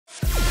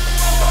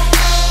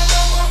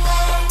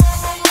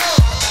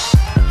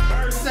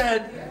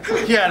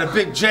He had a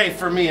big J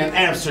for me in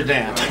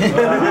Amsterdam.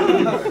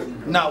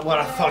 Not what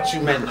I thought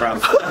you meant, bro.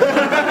 As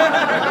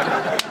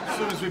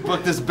soon as we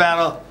booked this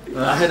battle,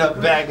 I hit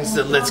up Bag and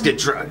said, let's get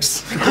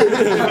drugs.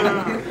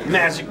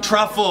 Magic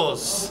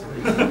truffles.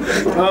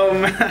 Oh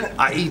man.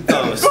 I eat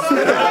those.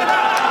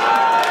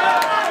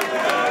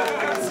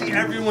 See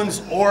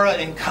everyone's aura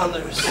in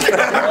colors.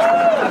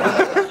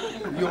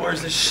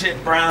 Yours is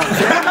shit brown.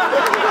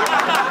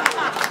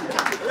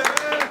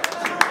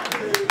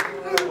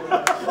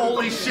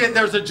 Holy shit,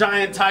 there's a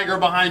giant tiger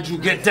behind you,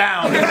 get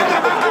down.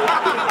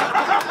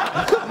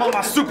 I'm on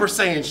my Super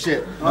Saiyan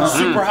shit.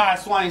 Super high,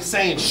 so I ain't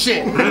saying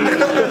shit.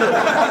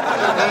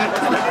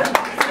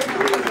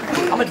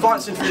 I'm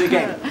advancing through the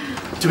game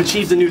to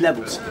achieve the new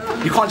levels.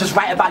 You can't just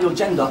write about your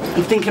gender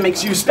and think it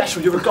makes you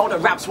special. You're a girl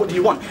that raps, what do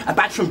you want? A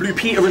badge from Blue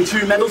Peter and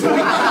 2 medals? 2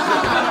 medals,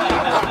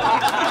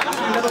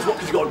 what?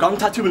 Because you got a gun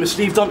tattoo and a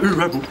sleeve done? Ooh,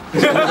 rebel.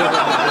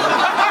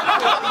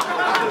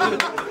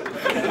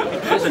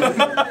 Listen,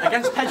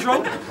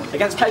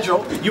 against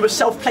Pedro, you were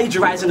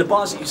self-plagiarizing the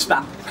bars that you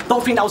spat.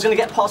 Don't think that was going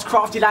to get past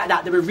Crafty like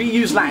that. They were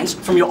reused lines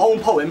from your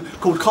own poem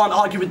called Can't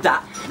Argue With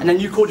That, and then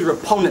you called your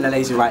opponent a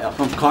lazy writer.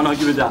 Can't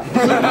argue with that.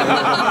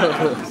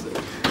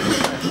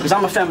 Because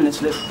I'm a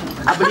feminist, Liv.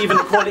 I believe in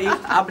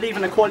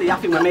equality, I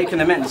think we're making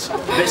amends.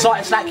 But it's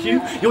artists like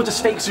you, you're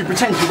just fakes who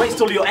pretend. You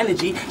waste all your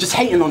energy just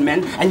hating on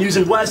men and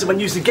using words that when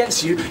used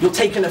against you, you're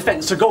taking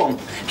offence. So go on,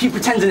 keep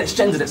pretending it's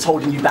gender that's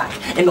holding you back,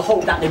 in the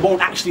hope that they won't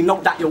actually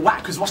know that you're whack.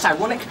 Because what's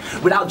ironic,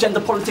 without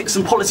gender politics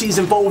and policies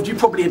involved, you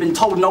probably have been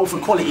told no for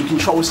quality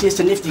control. See, it's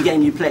a nifty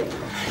game you play.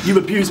 You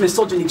abuse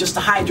misogyny just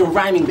to hide your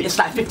rhyming, but it's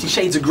like 50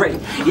 Shades of Grey.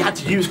 You had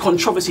to use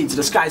controversy to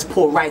disguise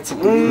poor writing.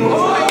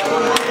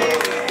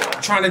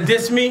 Trying to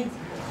diss me?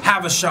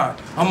 Have a shot.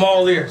 I'm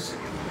all ears.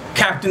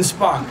 Captain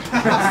Spock.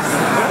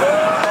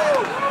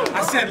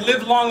 I said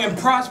live long and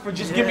prosper,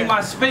 just give me my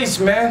space,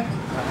 man.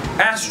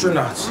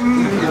 Astronauts.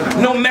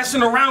 No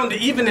messing around to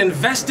even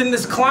invest in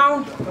this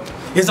clown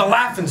is a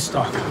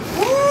laughingstock.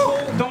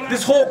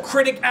 This whole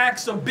critic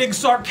acts of big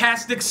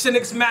sarcastic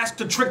cynics masked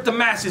to trick the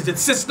masses.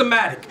 It's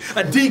systematic,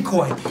 a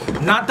decoy,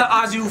 not the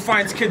Ozzy who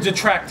finds kids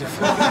attractive.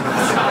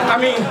 I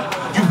mean,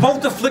 you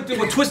both afflicted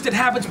with twisted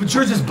habits, but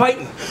yours is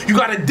biting. You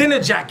got a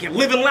dinner jacket,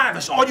 living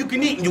lavish, all you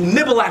can eat, and you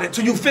nibble at it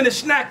till you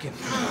finish snacking.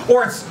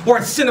 Or it's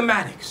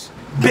cinematics,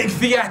 big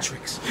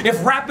theatrics.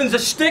 If rapping's a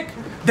shtick,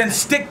 then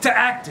stick to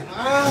acting.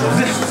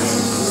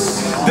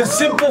 The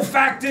simple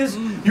fact is,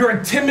 you're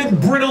a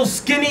timid, brittle,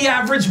 skinny,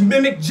 average,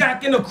 mimic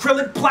jacking,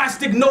 acrylic,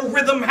 plastic, no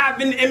rhythm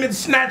having, image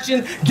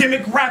snatching,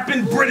 gimmick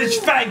rapping, British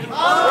faggot.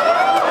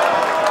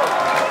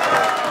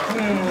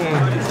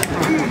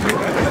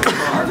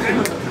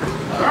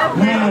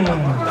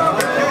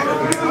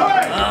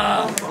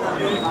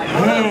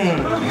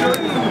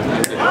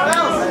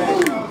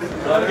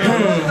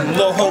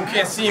 Little hoe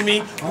can't see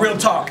me. Real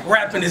talk,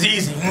 rapping is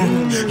easy.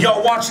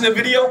 Y'all watching the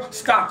video?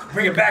 Stop,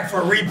 bring it back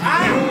for a repeat. We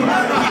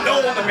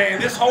know I'm the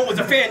man, this hoe is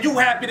a fan, you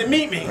happy to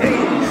meet me.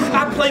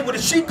 I play with a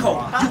cheat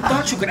code. You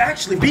thought you could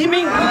actually beat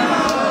me? You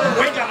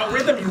ain't got no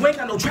rhythm, you ain't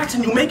got no tracks,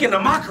 and you making a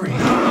mockery.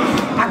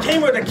 I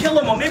came here to kill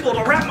him, I'm able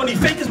to rap money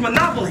fake as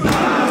Monopoly.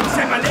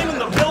 Say my name in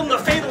the building, a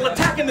fatal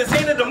attack, and this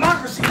ain't a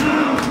democracy.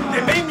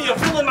 They made me a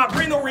villain, my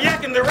brain don't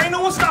react, and there ain't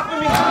no one stopping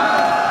me.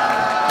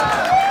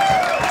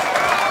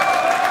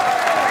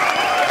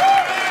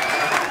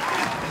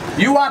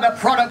 You are the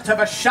product of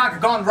a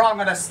shag gone wrong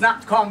and a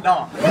snapped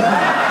condom.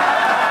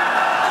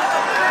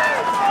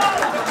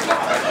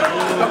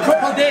 A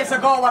couple days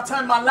ago I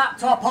turned my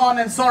laptop on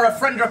and saw a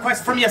friend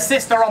request from your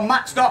sister on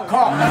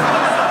Match.com.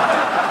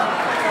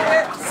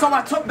 So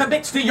I took the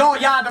bitch to your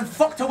yard and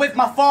fucked her with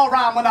my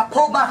forearm. When I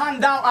pulled my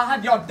hand out I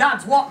had your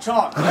dad's watch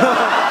on.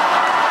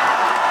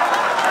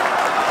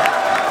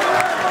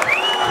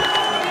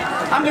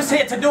 I'm just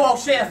here to do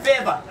O'Shea a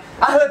favour.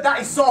 I heard that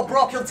he's so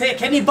broke he'll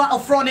take any battle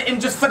thrown at him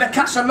just for the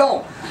cash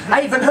alone.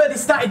 I even heard he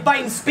started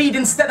buying speed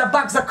instead of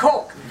bags of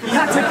coke. He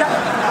had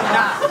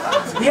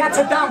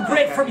to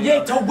downgrade from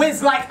Ye to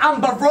Wiz like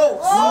Amber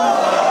Rose.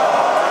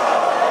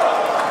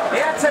 He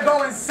had to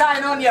go and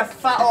sign on, you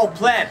fat old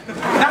pleb.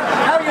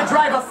 Now you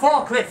drive a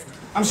forklift.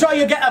 I'm sure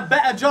you'll get a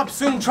better job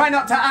soon. Try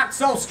not to act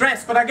so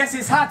stressed, but I guess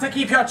it's hard to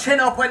keep your chin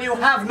up when you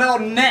have no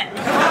neck.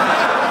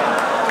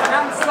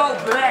 I'm so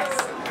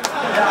blessed.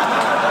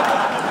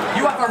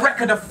 You have a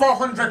record of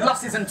 400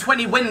 losses and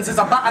 20 wins as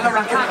a battler,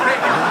 I can't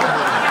rate.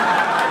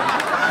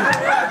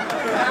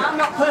 I'm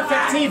not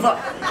perfect either.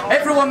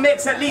 Everyone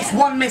makes at least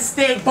one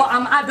mistake, but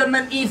I'm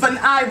adamant even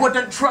I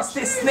wouldn't trust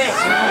this snake.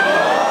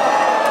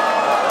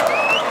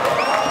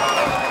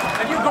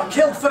 And you got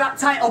killed for that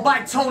title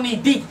by Tony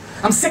D.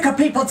 I'm sick of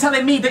people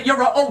telling me that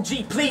you're an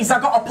OG, please. I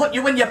gotta put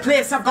you in your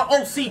place, I've got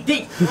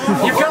OCD.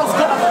 Your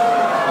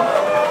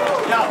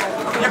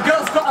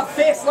girl's got a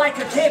face like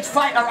a cage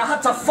fighter. I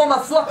had to thumb a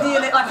floppy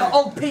in it like an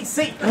old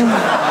PC.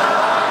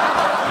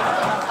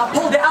 I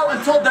pulled it out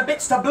and told the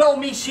bitch to blow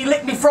me. She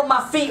licked me from my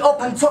feet up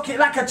and took it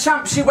like a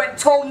champ. She went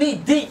toe-knee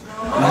deep.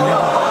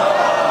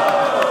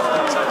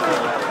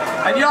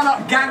 And you're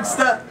not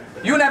gangster.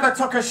 You never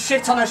took a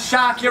shit on a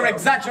shark, you're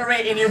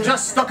exaggerating, you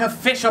just stuck a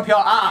fish up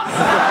your ass.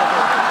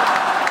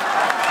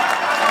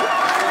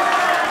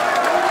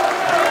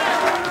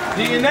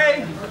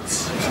 DNA?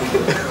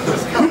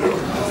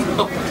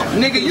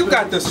 Nigga, you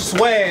got the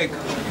swag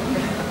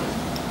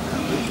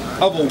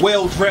of a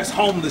well-dressed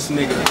homeless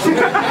nigga.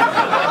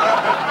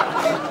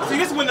 See,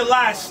 this is when the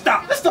lies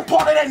stop. This the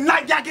part of that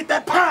night y'all get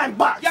that pine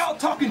box. Y'all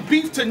talking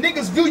beef to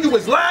niggas view you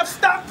as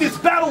livestock? This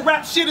battle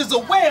rap shit is a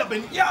web,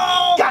 and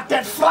y'all got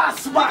that fly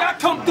swat. I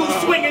come through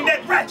swinging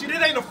that ratchet,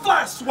 it ain't a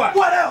fly swat.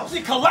 What else?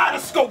 See,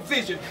 kaleidoscope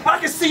vision. I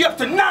can see up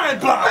to 9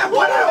 blocks. Man,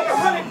 what else?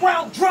 100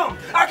 round drum.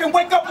 I can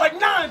wake up like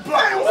 9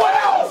 blocks. Man, what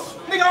else?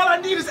 Nigga, all I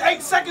need is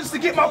 8 seconds to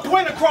get my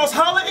point across.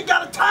 Holla, it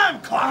got a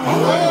time clock.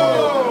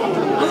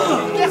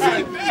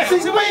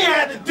 See, we ain't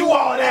had to do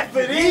all that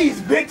for these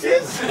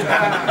bitches.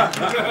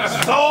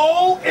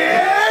 So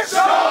it's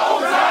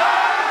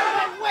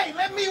showtime! Wait,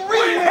 let me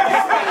read it.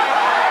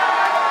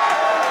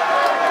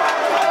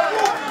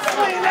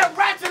 Swinging that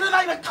ratchet, it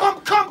ain't a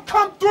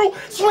come through.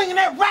 Swinging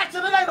that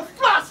ratchet, it ain't a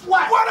fly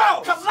swat. What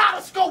else?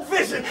 Kaleidoscope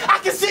vision. I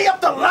can see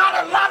up to lot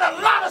of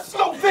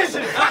scope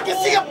vision. I can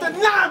see up to 9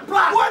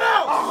 blocks. What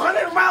else?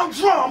 100 round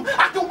drum.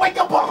 I can wake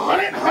up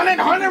 100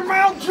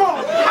 round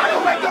drum. I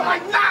can wake up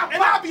like 9 blocks.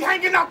 And I'll be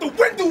hanging out the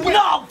window with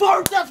no,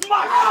 bird, that's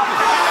my